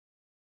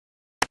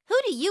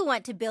do you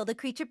want to build a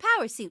creature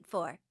power suit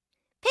for?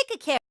 Pick a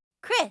character.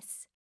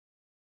 Chris.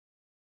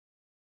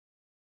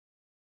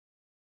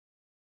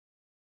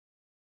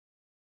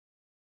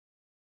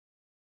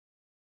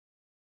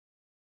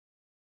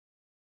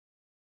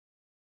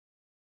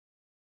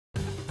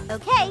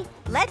 Okay,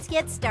 let's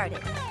get started.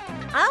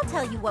 I'll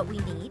tell you what we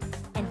need,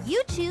 and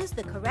you choose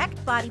the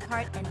correct body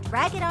part and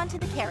drag it onto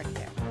the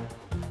character.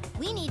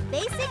 We need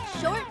basic,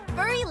 short,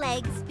 furry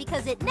legs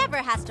because it never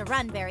has to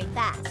run very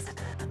fast.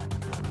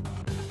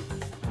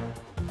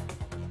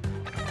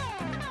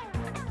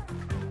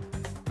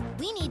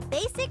 We need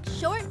basic,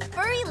 short,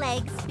 furry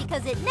legs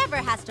because it never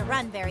has to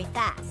run very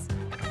fast.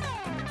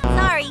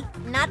 Sorry,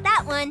 not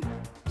that one.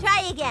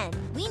 Try again.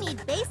 We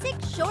need basic,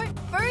 short,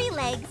 furry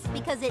legs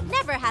because it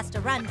never has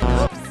to run.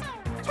 Oops.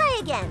 Try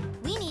again.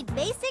 We need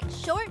basic,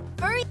 short,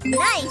 furry...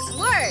 Nice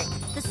work!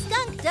 The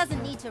skunk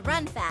doesn't need to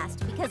run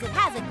fast because it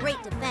has a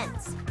great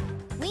defense.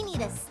 We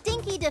need a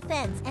stinky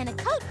defense and a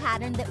coat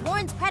pattern that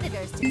warns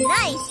predators to...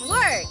 Nice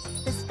work!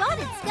 The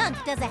spotted skunk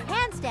does a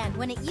handstand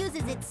when it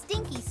uses its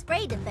stinky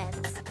spray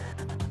defense.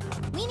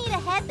 We need a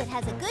head that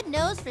has a good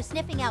nose for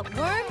sniffing out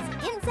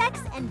worms,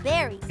 insects, and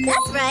berries.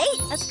 That's right!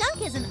 A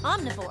skunk is an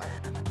omnivore.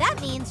 That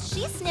means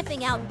she's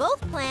sniffing out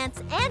both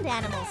plants and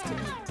animals to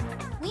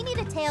eat. We need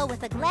a tail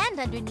with a gland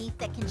underneath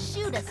that can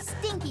shoot a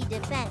stinky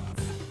defense.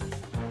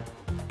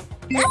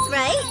 That's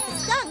right! The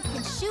skunk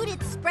can shoot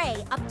its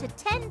spray up to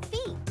 10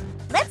 feet.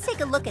 Let's take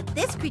a look at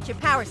this creature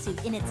power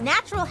suit in its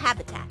natural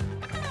habitat.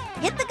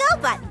 Hit the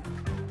go button.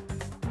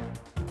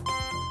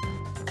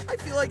 I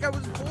feel like I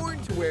was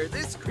born to wear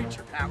this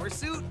creature power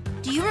suit.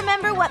 Do you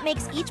remember what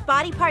makes each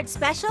body part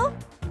special?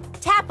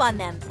 Tap on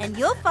them and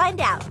you'll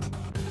find out.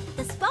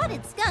 The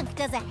spotted skunk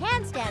does a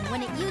handstand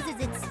when it uses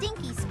its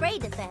stinky spray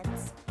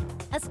defense.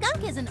 A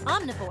skunk is an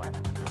omnivore.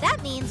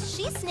 That means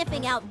she's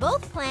sniffing out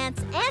both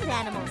plants and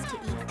animals to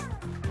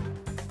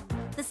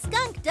eat. The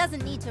skunk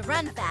doesn't need to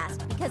run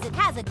fast because it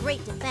has a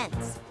great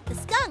defense. The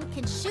skunk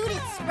can shoot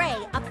its spray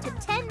up to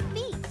 10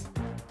 feet.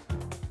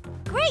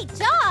 Great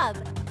job!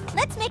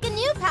 Let's make a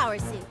new power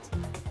suit.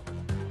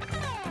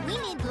 We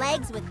need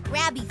legs with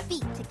grabby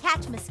feet to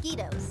catch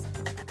mosquitoes.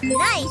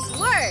 Nice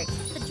work!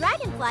 The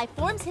dragonfly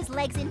forms his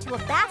legs into a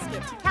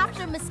basket to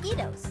capture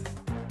mosquitoes.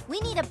 We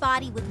need a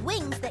body with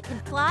wings that can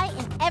fly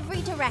in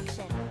every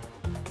direction.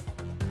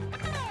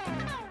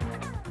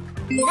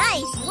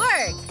 Nice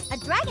work! A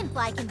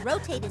dragonfly can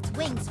rotate its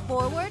wings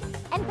forward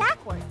and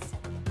backwards.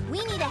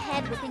 We need a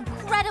head with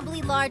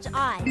incredibly large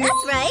eyes.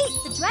 That's right!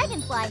 The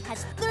dragonfly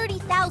has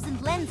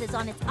 30,000 lenses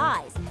on its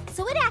eyes,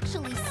 so it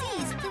actually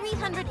sees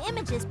 300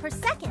 images per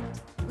second.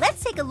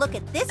 Let's take a look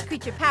at this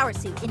creature power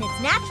suit in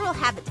its natural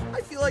habitat.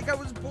 I feel like I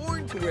was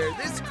born to wear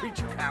this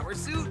creature power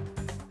suit.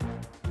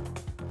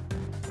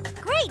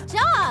 Great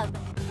job!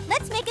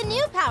 Let's make a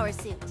new power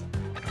suit.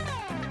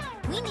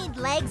 We need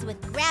legs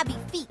with grabby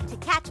feet to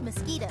catch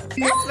mosquitoes.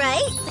 That's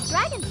right! The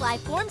dragonfly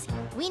forms...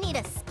 We need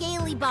a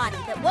scaly body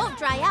that won't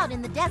dry out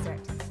in the desert.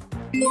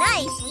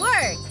 Nice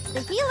work!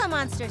 The Gila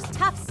monster's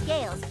tough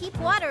scales keep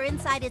water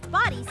inside its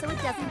body so it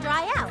doesn't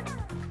dry out.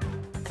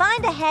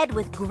 Find a head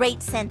with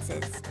great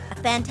senses, a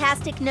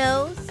fantastic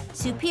nose,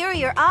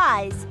 superior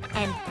eyes,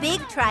 and big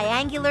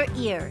triangular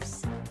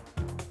ears.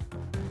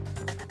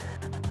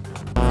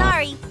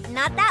 Sorry,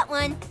 not that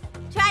one.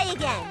 Try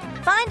again.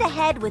 Find a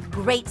head with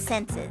great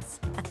senses,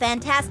 a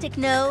fantastic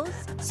nose,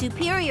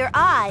 superior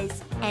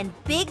eyes, and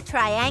big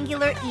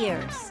triangular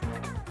ears.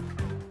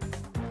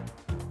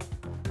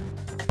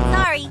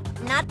 Sorry,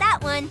 not that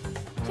one.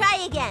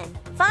 Try again.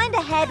 Find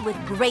a head with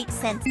great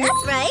sense.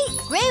 That's right.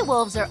 Gray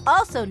wolves are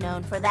also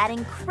known for that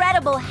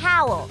incredible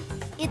howl.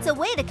 It's a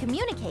way to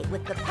communicate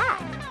with the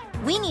pack.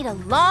 We need a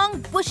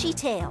long, bushy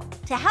tail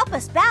to help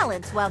us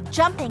balance while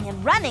jumping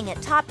and running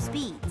at top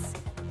speeds.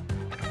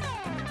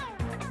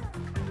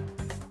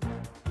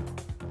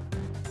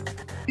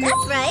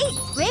 That's right.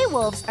 Gray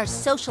wolves are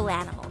social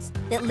animals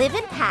that live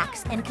in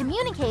packs and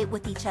communicate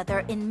with each other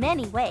in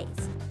many ways.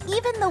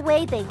 Even the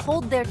way they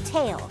hold their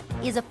tail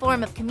is a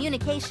form of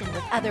communication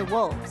with other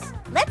wolves.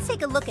 Let's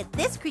take a look at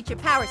this creature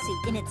power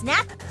suit in its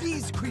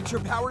These creature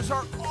powers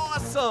are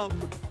awesome!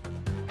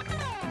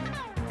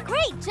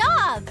 Great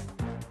job!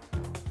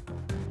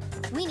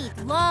 We need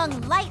long,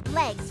 light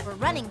legs for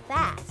running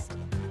fast.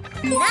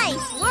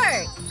 Nice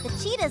work! The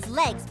cheetah's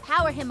legs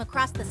power him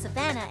across the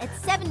savannah at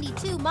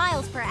 72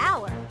 miles per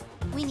hour.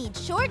 We need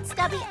short,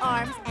 stubby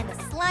arms and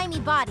a slimy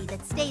body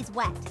that stays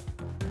wet.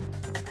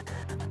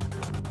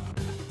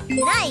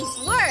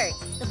 Nice work!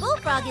 The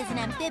bullfrog is an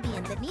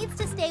amphibian that needs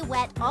to stay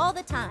wet all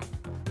the time.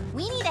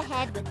 We need a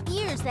head with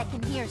ears that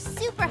can hear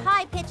super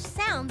high-pitched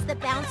sounds that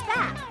bounce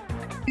back.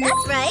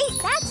 That's right!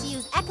 Bats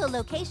use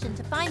echolocation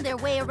to find their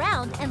way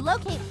around and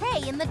locate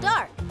prey in the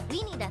dark.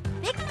 We need a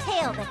thick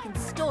tail that can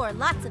store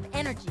lots of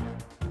energy.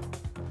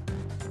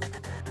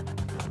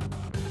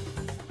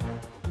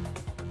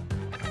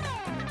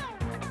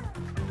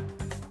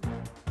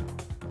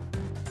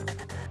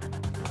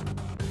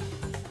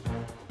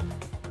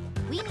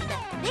 We need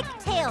a thick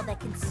tail that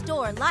can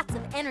store lots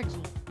of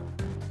energy.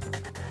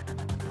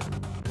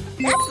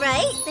 That's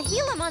right! The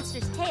Gila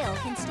monster's tail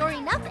can store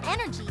enough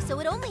energy so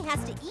it only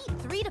has to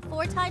eat 3 to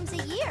 4 times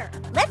a year.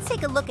 Let's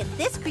take a look at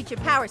this creature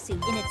power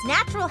suit in its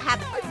natural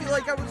habitat. I feel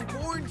like I was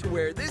born to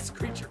wear this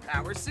creature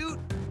power suit.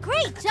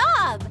 Great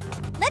job!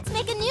 Let's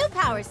make a new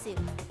power suit.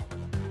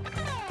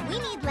 We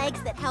need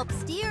legs that help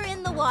steer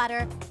in the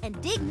water and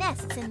dig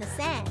nests in the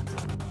sand.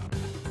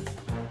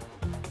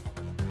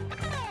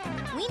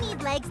 We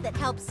need legs that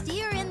help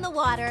steer in the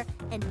water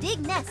and dig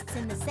nests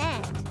in the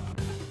sand.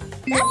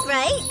 That's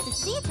right! The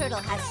sea turtle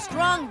has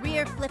strong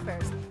rear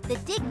flippers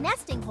that dig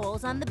nesting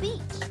holes on the beach.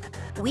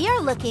 We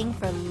are looking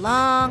for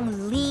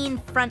long, lean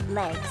front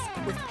legs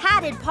with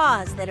padded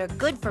paws that are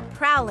good for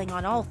prowling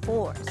on all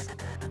fours.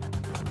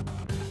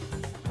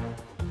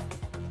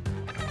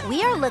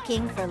 We are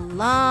looking for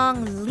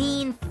long,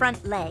 lean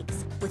front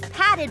legs with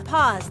padded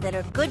paws that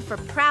are good for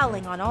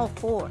prowling on all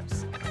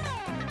fours.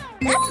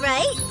 That's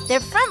right! Their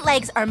front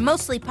legs are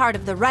mostly part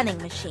of the running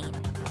machine.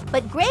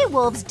 But gray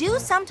wolves do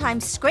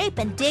sometimes scrape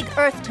and dig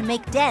earth to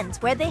make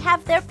dens where they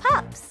have their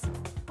pups.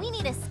 We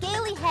need a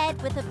scaly head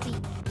with a beak.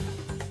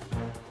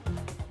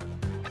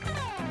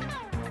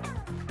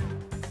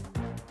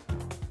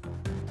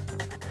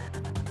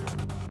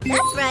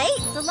 That's right!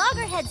 The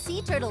loggerhead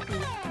sea turtle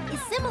beak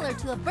is similar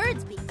to a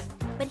bird's beak,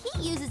 but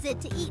he uses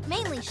it to eat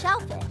mainly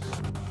shellfish.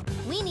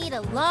 We need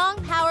a long,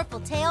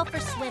 powerful tail for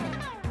swimming.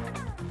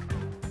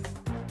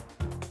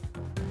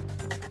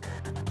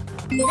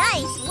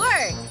 Nice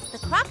work! The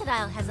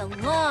crocodile has a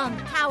long,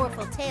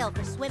 powerful tail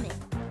for swimming.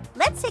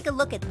 Let's take a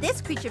look at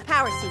this creature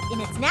power suit in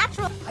its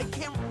natural... I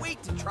can't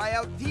wait to try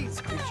out these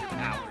creature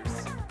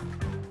powers.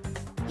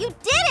 You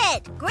did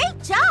it!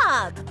 Great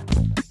job!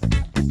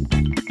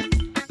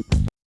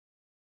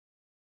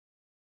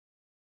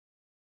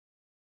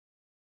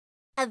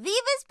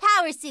 Aviva's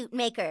Power Suit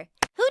Maker.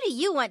 Who do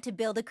you want to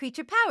build a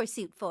creature power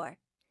suit for?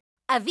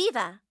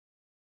 Aviva.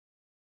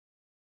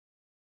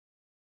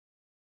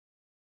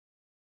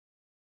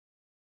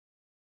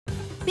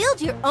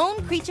 Build your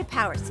own creature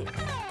power suit,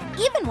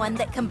 even one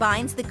that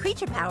combines the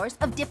creature powers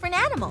of different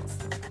animals.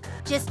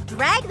 Just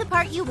drag the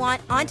part you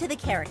want onto the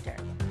character.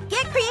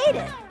 Get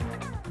creative!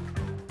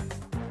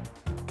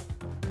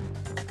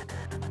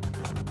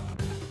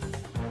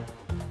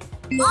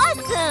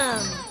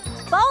 Awesome!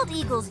 Bald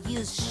eagles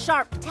use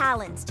sharp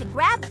talons to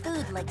grab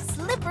food like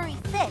slippery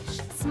fish,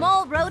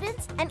 small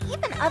rodents, and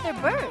even other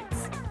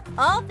birds.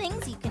 All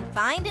things you can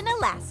find in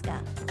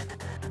Alaska.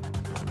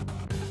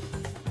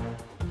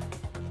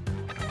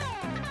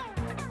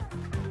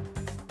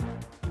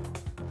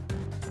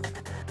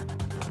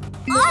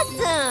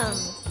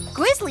 Awesome!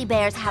 Grizzly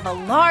bears have a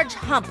large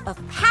hump of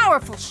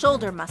powerful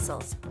shoulder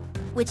muscles,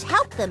 which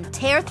help them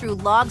tear through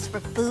logs for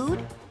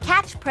food,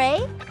 catch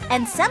prey,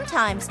 and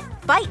sometimes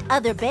fight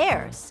other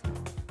bears.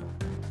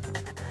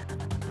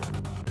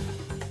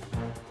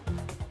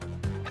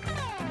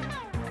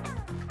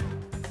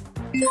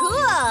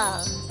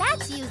 Cool!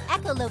 Bats use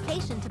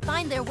echolocation to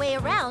find their way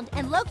around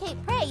and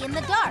locate prey in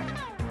the dark.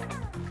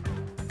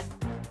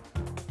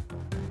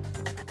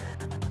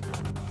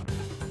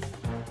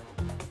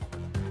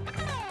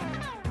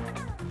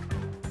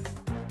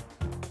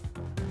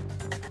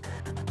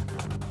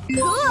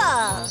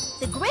 Cool!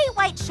 The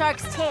gray-white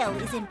shark's tail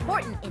is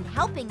important in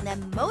helping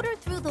them motor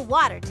through the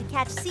water to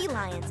catch sea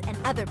lions and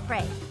other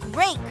prey.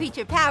 Great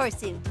creature power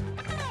suit!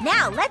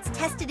 Now let's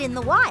test it in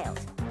the wild.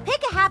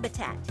 Pick a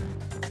habitat.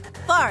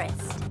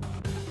 Forest.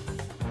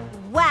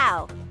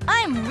 Wow!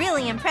 I'm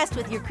really impressed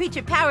with your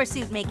creature power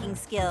suit making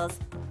skills.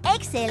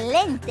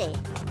 Excelente!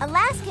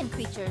 Alaskan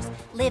creatures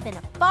live in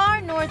a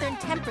far northern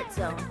temperate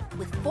zone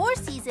with 4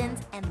 seasons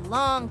and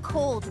long,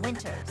 cold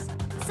winters.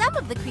 Some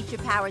of the creature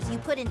powers you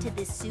put into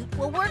this suit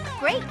will work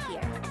great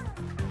here.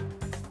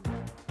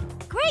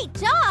 Great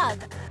job!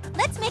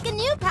 Let's make a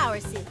new power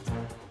suit.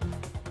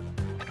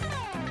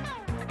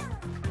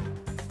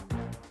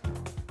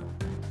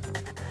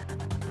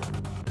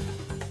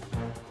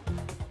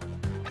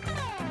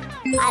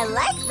 I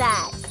like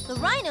that! The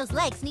rhino's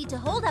legs need to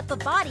hold up a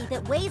body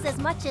that weighs as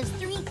much as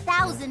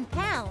 3,000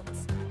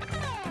 pounds.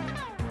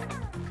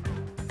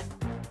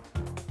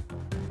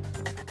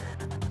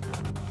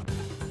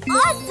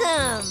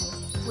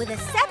 Awesome! With a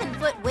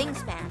 7-foot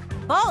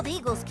wingspan, bald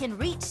eagles can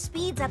reach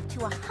speeds up to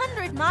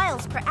 100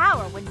 miles per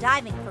hour when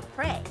diving for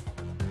prey.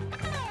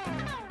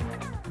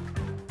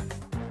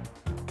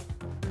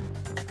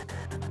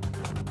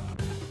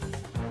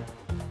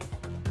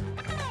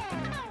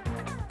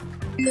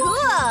 Cool!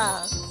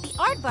 The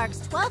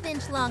aardvark's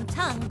 12-inch long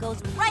tongue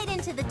goes right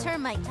into the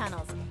termite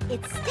tunnels.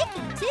 It's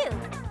sticky, too.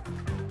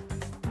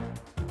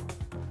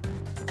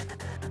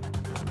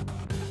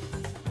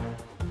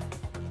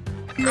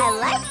 I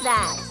like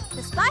that!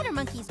 The spider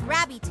monkey's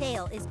grabby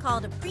tail is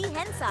called a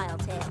prehensile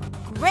tail.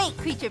 Great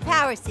creature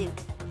power suit.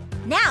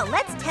 Now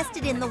let's test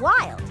it in the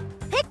wild.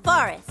 Pick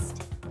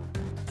forest.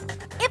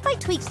 If I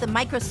tweaked the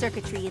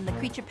microcircuitry in the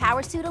creature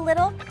power suit a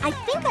little, I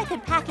think I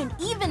could pack in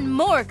even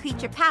more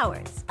creature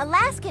powers.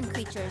 Alaskan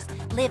creatures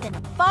live in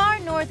a far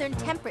northern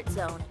temperate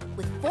zone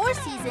with 4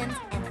 seasons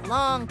and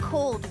long,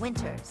 cold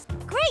winters.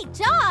 Great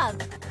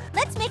job!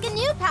 Let's make a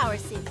new power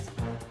suit.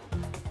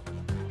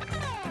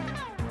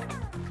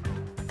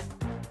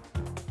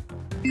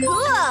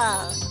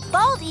 Cool!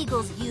 Bald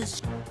eagles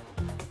use...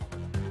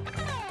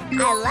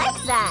 I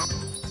like that!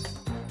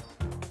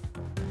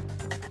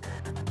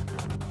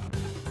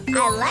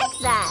 I like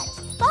that!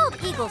 Bald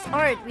eagles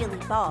aren't really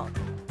bald.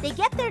 They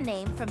get their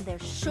name from their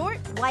short,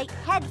 white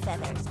head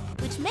feathers,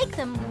 which make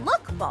them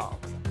look bald.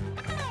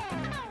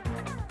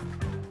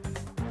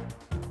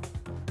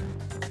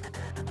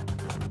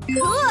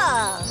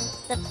 Cool!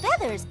 The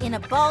feathers in a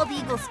bald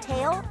eagle's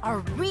tail are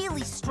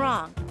really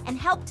strong and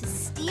help to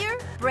steer,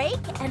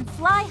 brake, and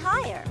fly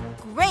higher.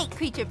 Great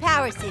creature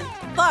power suit,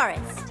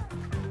 Forest.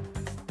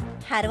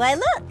 How do I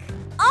look?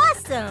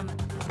 Awesome!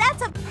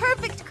 That's a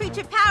perfect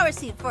creature power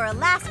suit for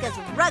Alaska's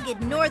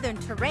rugged northern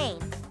terrain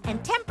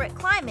and temperate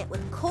climate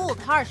with cold,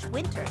 harsh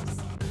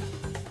winters.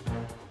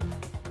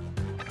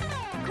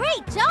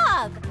 Great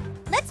job!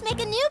 Let's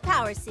make a new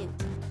power suit.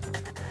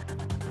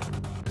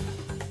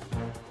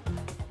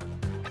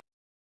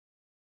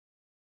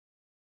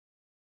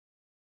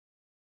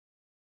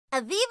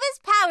 Aviva's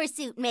Power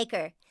Suit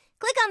Maker.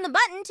 Click on the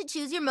button to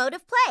choose your mode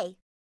of play.